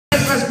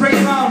let's bring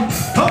him on.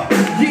 Oh,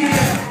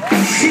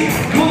 yeah. Shit.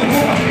 Whoa,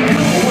 whoa.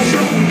 What's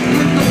up?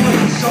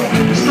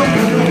 Stop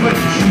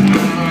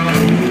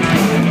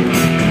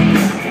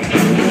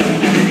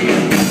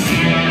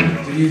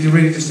the Did you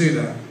really just do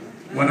that?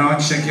 When I'd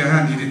shake your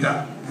hand, you did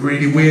that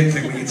really weird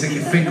thing where you take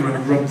your finger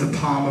and rub the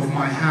palm of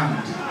my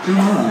hand. Do you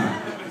like that?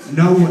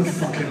 No one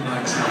fucking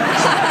likes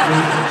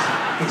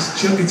that.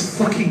 It's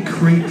fucking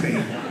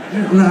creepy.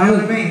 You know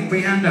what I mean? Put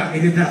your hand up. He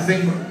did that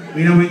thing.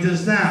 You know when he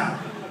does that?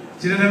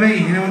 Do you know what I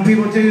mean? You know when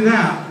people do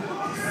that?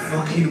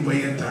 Fucking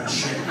weird, that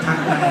shit.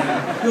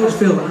 You always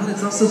feel that.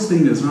 That's those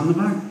fingers around the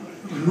back.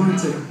 You want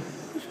to.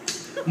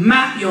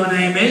 Matt, your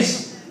name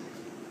is?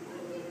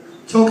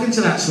 Talking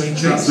to that sweet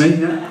treat. That's me,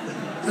 yeah.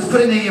 Just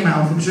put it in your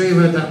mouth. I'm sure you've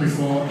heard that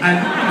before. And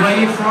where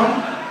are you from?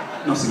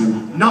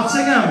 Nottingham.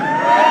 Nottingham.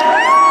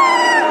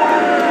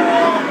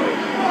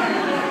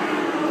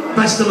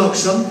 Best of luck,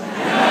 son.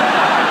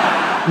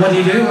 What do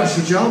you do? What's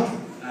your job?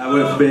 I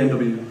work for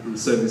BMW. I'm a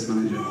service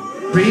manager.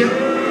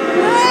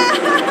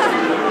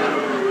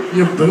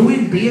 You're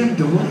booing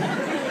BMW?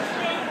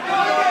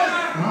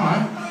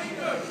 Alright.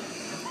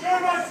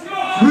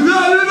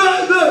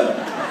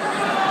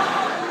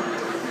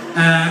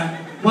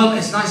 Well,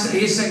 it's nice that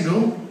you're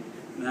single.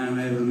 No, I'm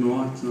here with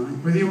my wife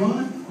tonight. With your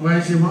wife?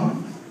 Where's your wife?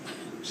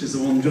 She's the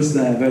one just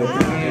there, very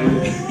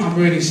I'm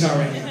really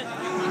sorry.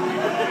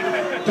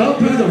 Don't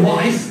boo the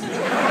wife.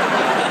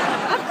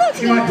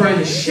 She might braid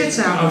the shit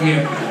out of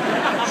you.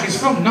 She's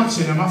from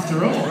Nottingham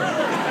after all.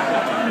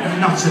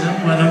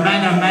 Nottingham, where the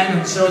men are men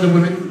and so are the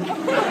women.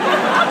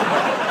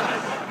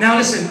 Now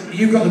listen,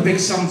 you've got the big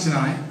song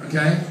tonight,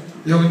 okay?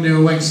 You're going to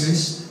do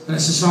Oasis, and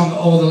it's a song that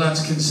all the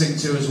lads can sing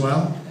to as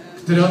well.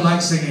 They don't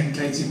like singing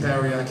Katy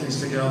Perry, I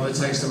Kissed a Girl, The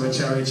Taste of a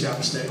Cherry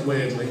Chapstick,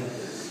 weirdly.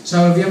 So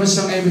have you ever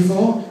sung here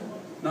before?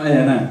 Not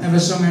here, no. Ever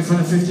sung in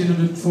front of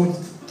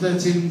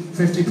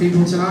 1,350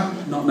 people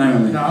tonight? Not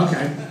knowingly. No,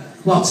 okay.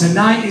 Well,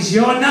 tonight is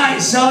your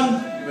night,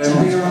 son, to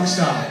be a rock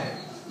star.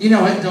 You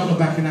know it, don't look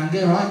back in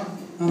anger, right?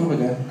 I'll have a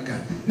go. Okay.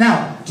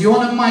 Now, do you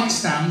want a mic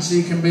stand so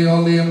you can be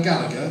all Liam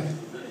Gallagher?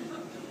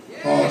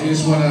 Or do you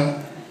just want to...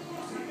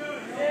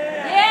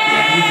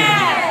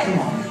 Yeah! Come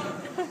on.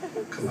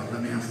 Come on,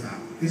 let me have that.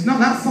 He's not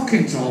that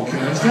fucking tall,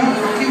 Kurt. How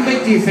fucking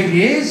big do you think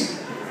he is?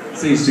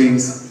 See his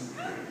jeans.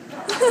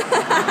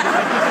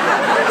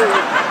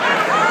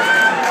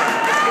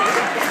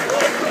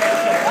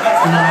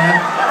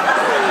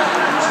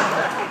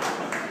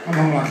 I'm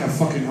on like a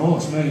fucking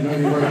horse, man. You don't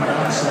be worried about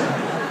that, son.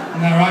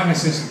 Isn't that right,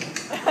 missus?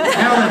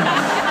 Now then.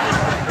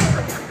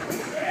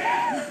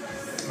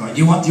 Right, do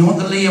you want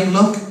the Liam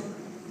look?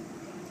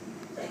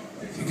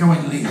 If you're going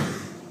Liam,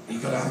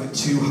 you've got to have it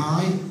too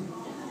high.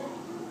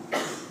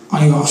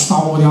 And you've got to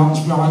start with the arms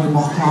behind your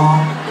buckler.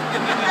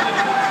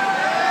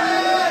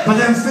 But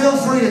then feel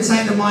free to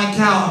take the mic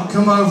out and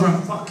come over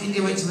and fucking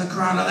give it to the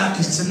crowd like that,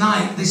 because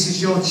tonight, this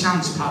is your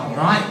chance, pal,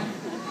 right?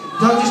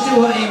 Don't just do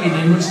what Amy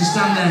did, which is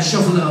stand there and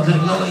shuffle a little bit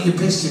and look like you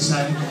pissed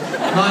yourself.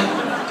 Like,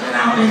 get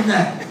out in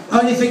there.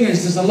 Only thing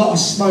is, there's a lot of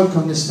smoke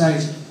on this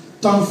stage.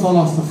 Don't fall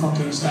off the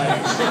fucking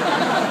stage.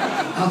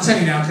 I'll tell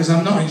you now, because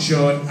I'm not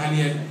insured, and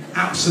you're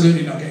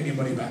absolutely not getting your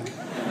money back.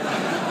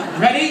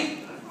 Ready?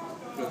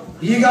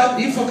 You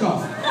fuck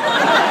off.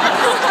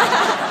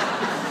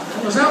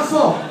 What was that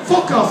for?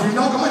 Fuck off, you've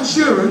not got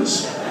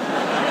insurance.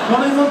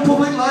 Not even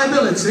public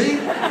liability.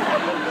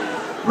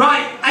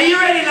 Right, are you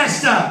ready,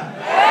 Leicester?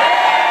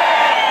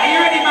 Are you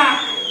ready,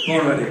 Matt?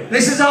 All ready.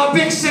 This is our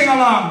big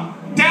sing-along.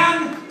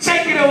 Dan,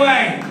 take it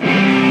away.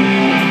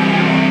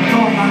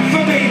 Come on, man.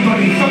 For me,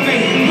 buddy, for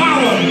me.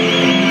 Power.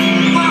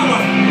 Power.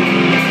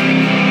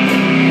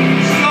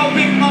 Slow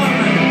big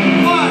moment.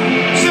 1,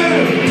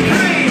 2,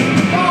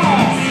 3, 4.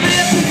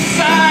 Slip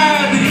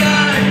inside the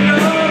eye, no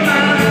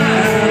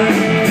mind.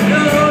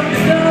 No, you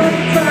don't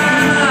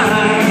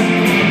find.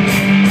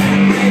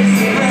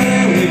 It's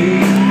ready.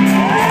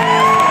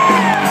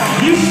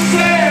 You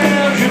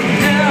said you'd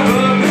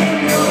never be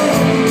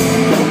yours.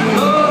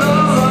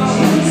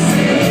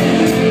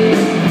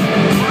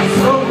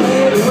 Oh,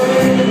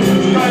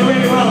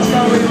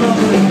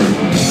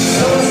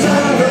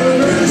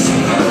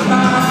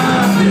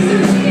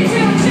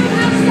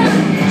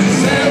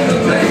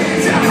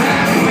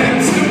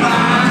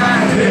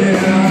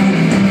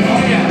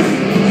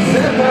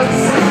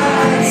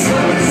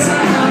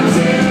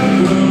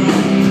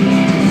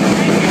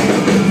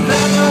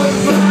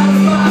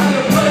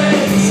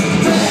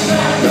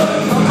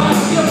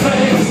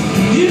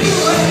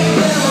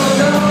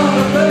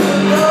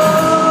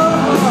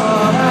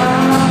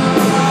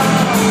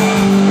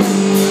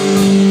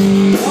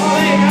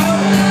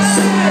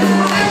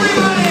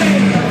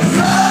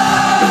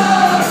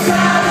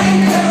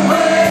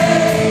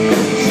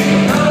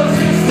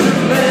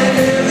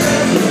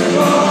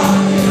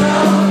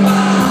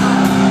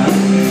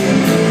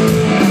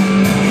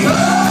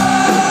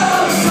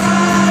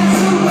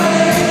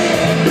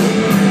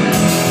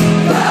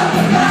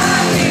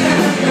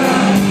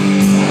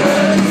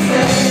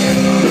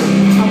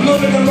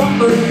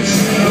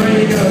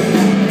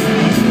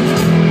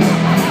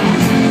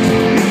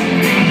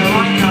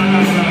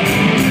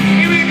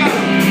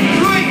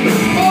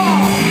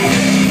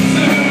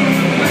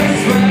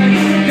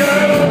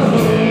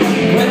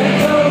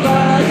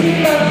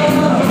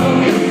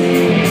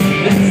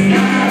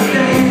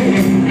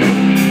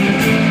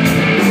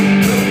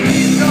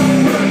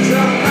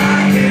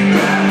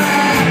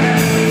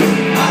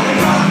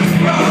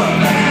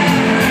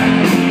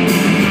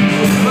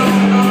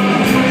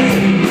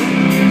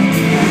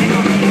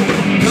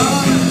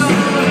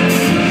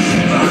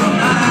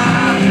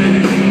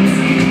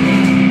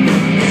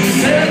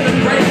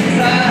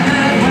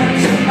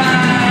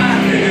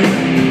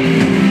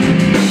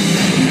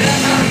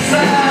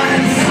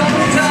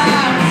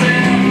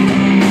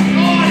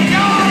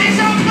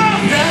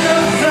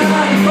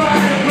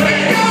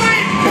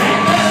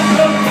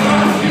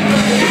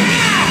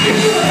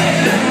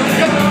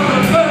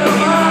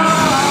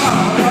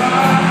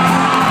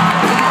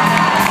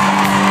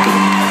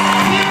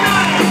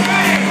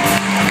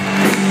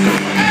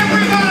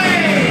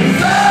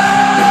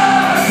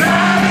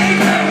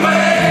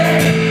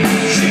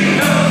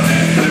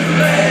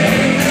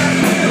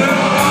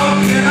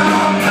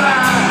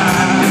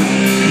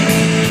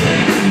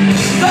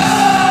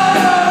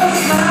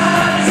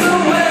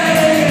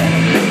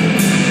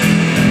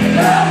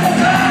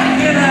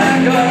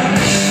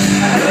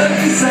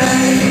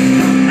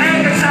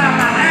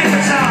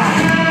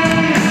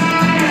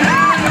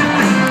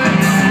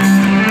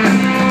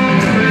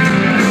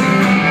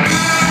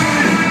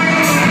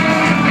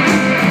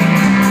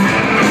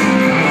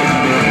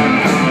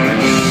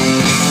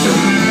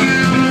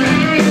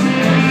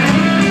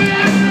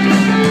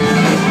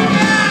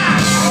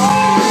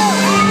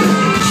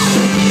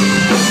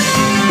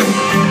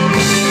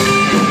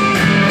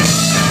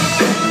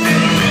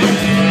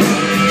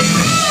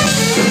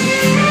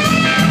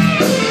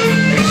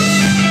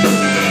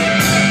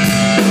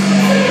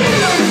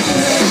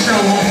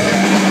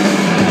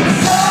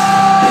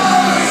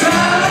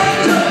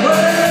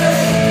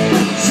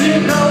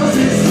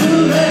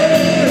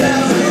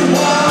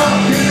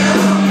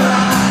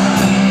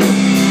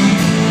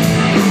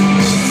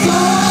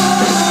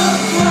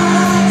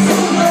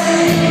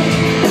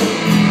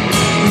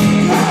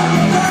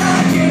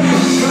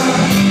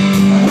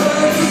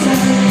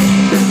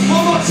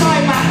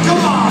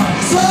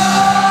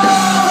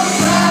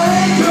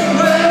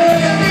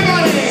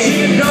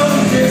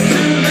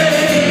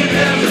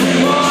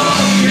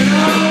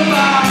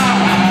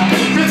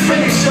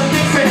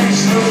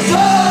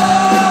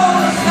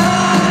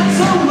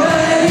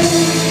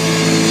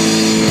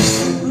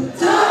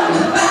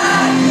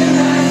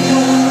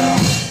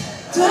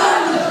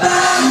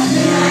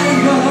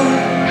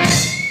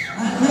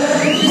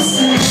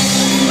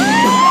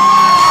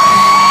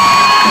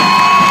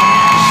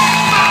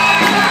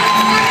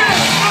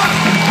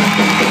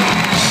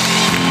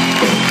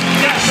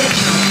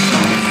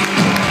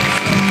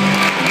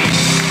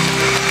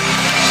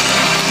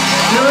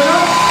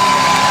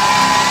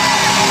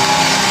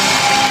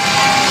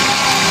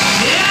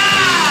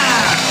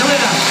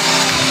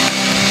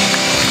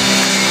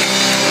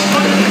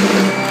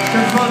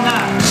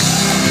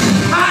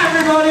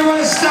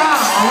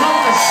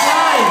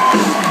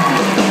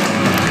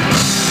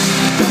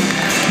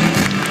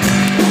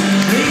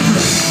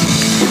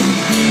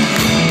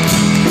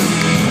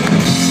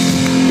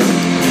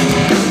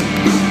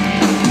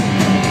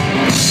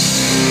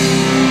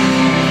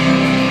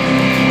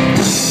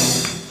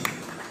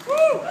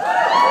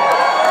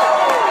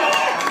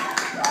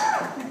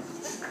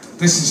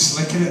 This is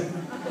slick, isn't it?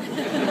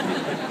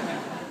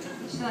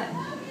 Sure.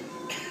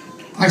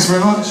 Thanks very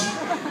much.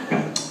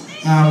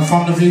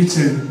 Fond of you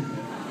too.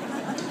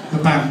 The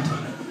band.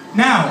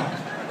 Now,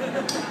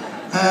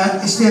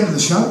 it's the end of the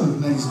show,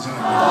 ladies and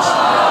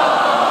gentlemen.